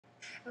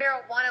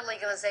Marijuana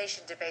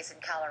legalization debates in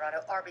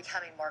Colorado are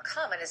becoming more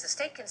common as the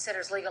state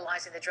considers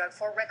legalizing the drug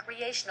for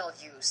recreational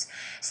use.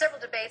 Several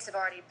debates have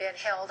already been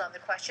held on the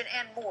question,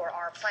 and more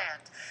are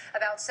planned.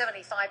 About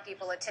 75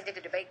 people attended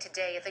a debate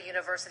today at the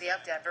University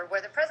of Denver,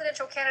 where the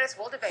presidential candidates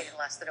will debate in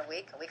less than a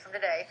week from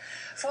today.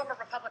 Former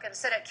Republican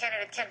Senate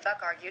candidate Ken Buck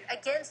argued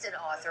against an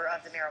author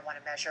of the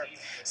marijuana measure.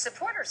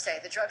 Supporters say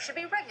the drug should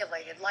be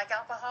regulated like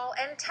alcohol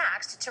and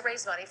taxed to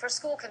raise money for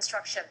school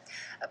construction.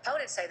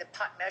 Opponents say the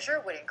pot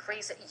measure would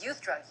increase youth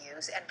drug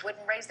use and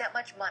wouldn't raise that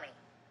much money.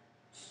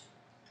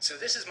 So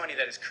this is money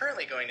that is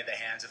currently going to the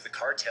hands of the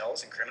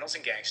cartels and criminals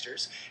and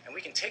gangsters, and we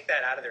can take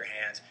that out of their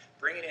hands,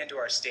 bring it into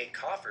our state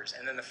coffers,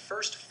 and then the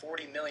first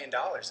 $40 million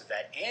of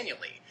that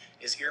annually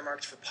is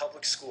earmarked for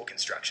public school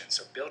construction.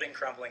 So building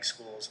crumbling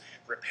schools,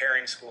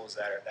 repairing schools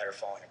that are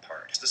falling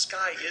apart. The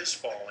sky is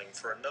falling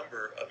for a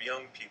number of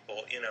young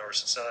people in our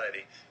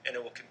society, and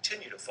it will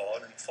continue to fall,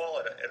 and fall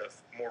at a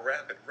more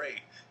rapid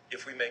rate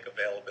if we make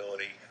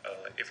availability,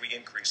 if we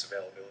increase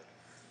availability.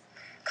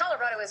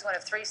 Colorado is one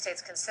of 3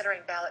 states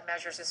considering ballot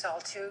measures this fall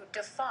to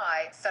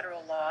defy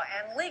federal law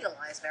and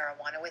legalize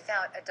marijuana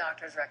without a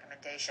doctor's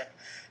recommendation.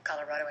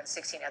 Colorado and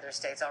 16 other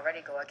states already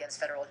go against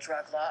federal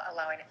drug law,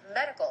 allowing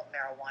medical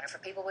marijuana for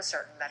people with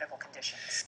certain medical conditions.